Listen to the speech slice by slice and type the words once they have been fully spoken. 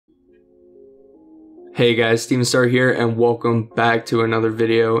Hey guys, Steven Star here and welcome back to another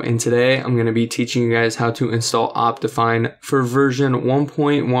video, and today I'm going to be teaching you guys how to install Optifine for version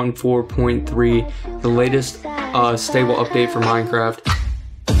 1.14.3, the latest stable update for Minecraft.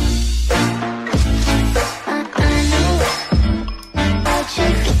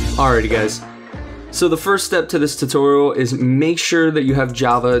 Alrighty guys, so the first step to this tutorial is make sure that you have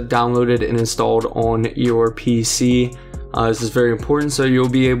Java downloaded and installed on your PC. This is very important so you'll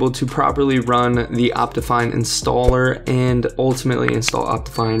be able to properly run the Optifine installer and ultimately install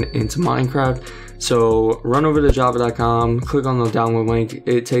Optifine into Minecraft. So run over to java.com, click on the download link.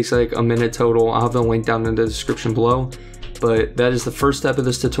 It takes like a minute total. I'll have the link down in the description below. But that is the first step of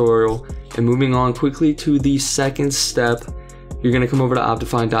this tutorial. And moving on quickly to the second step, you're going to come over to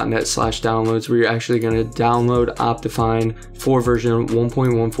optifine.net/downloads where you're actually going to download Optifine for version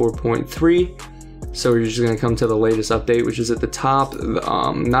 1.14.3. So you're just going to come to the latest update, which is at the top.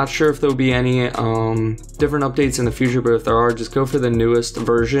 Not sure if there'll be any different updates in the future, but if there are, just go for the newest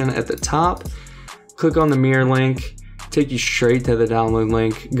version at the top. Click on the mirror link, take you straight to the download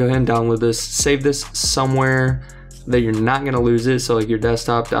link. Go ahead and download this. Save this somewhere that you're not going to lose it, so like your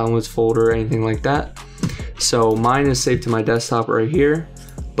desktop, downloads folder, anything like that. So mine is saved to my desktop right here.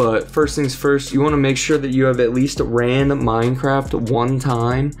 But first things first, you want to make sure that you have at least ran Minecraft one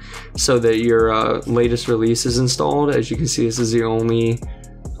time so that your latest release is installed. As you can see, this is the only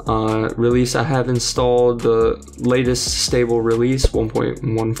release I have installed, the latest stable release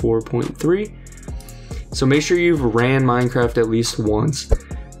 1.14.3. So make sure you've ran Minecraft at least once.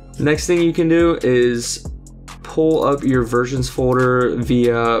 Next thing you can do is pull up your versions folder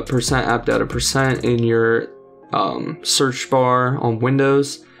via %appdata% in your search bar on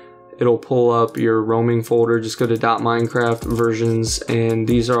Windows. It'll pull up your roaming folder. Just go to .minecraft versions, and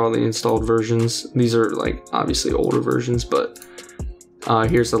these are all the installed versions. These are like obviously older versions, but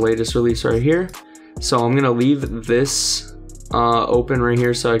here's the latest release right here. So I'm gonna leave this open right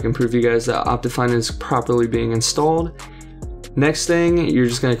here so I can prove you guys that Optifine is properly being installed. Next thing, you're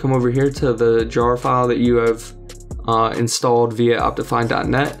just gonna come over here to the jar file that you have installed via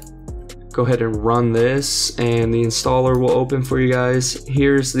optifine.net. Go ahead and run this and the installer will open for you guys.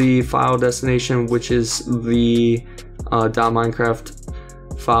 Here's the file destination, which is the .minecraft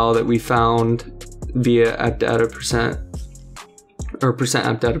file that we found via appdata% or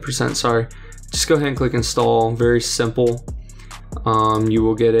 %appdata%, sorry. Just go ahead and click install, very simple. You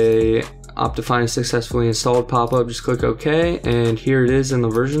will get a Optifine successfully installed pop-up. Just click OK, and here it is in the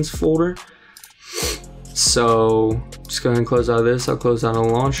versions folder. So just go ahead and close out of this. I'll close out a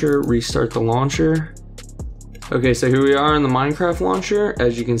launcher, restart the launcher. Okay, so here we are in the Minecraft launcher.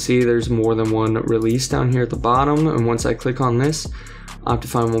 As you can see, there's more than one release down here at the bottom. And once I click on this,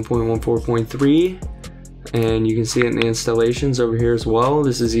 Optifine 1.14.3, and you can see it in the installations over here as well.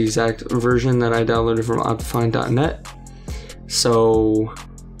 This is the exact version that I downloaded from optifine.net. So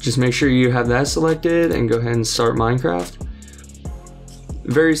just make sure you have that selected and go ahead and start Minecraft.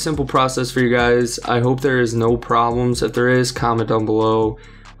 Very simple process for you guys. I hope there is no problems. If there is, comment down below.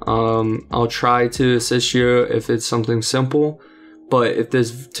 I'll try to assist you if it's something simple, but if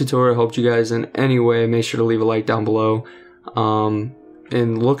this tutorial helped you guys in any way, make sure to leave a like down below.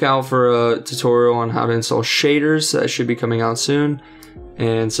 And look out for a tutorial on how to install shaders that should be coming out soon.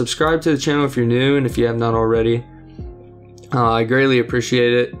 And subscribe to the channel if you're new and if you have not already. I greatly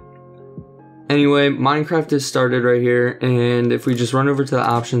appreciate it. Anyway, Minecraft is started right here, and if we just run over to the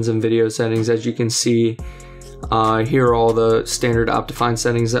options and video settings, as you can see, here are all the standard Optifine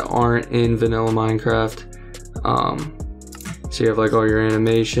settings that aren't in vanilla Minecraft. So you have like all your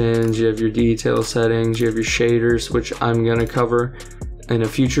animations, you have your detail settings, you have your shaders, which I'm gonna cover in a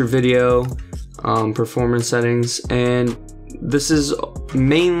future video, performance settings, and this is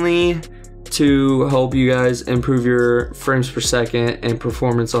mainly to help you guys improve your frames per second and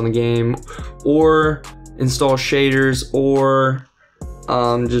performance on the game, or install shaders, or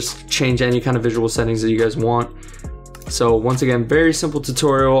just change any kind of visual settings that you guys want. So once again, very simple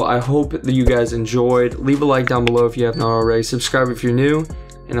tutorial. I hope that you guys enjoyed. Leave a like down below if you have not already. Subscribe if you're new,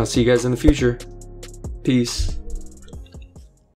 and I'll see you guys in the future. Peace.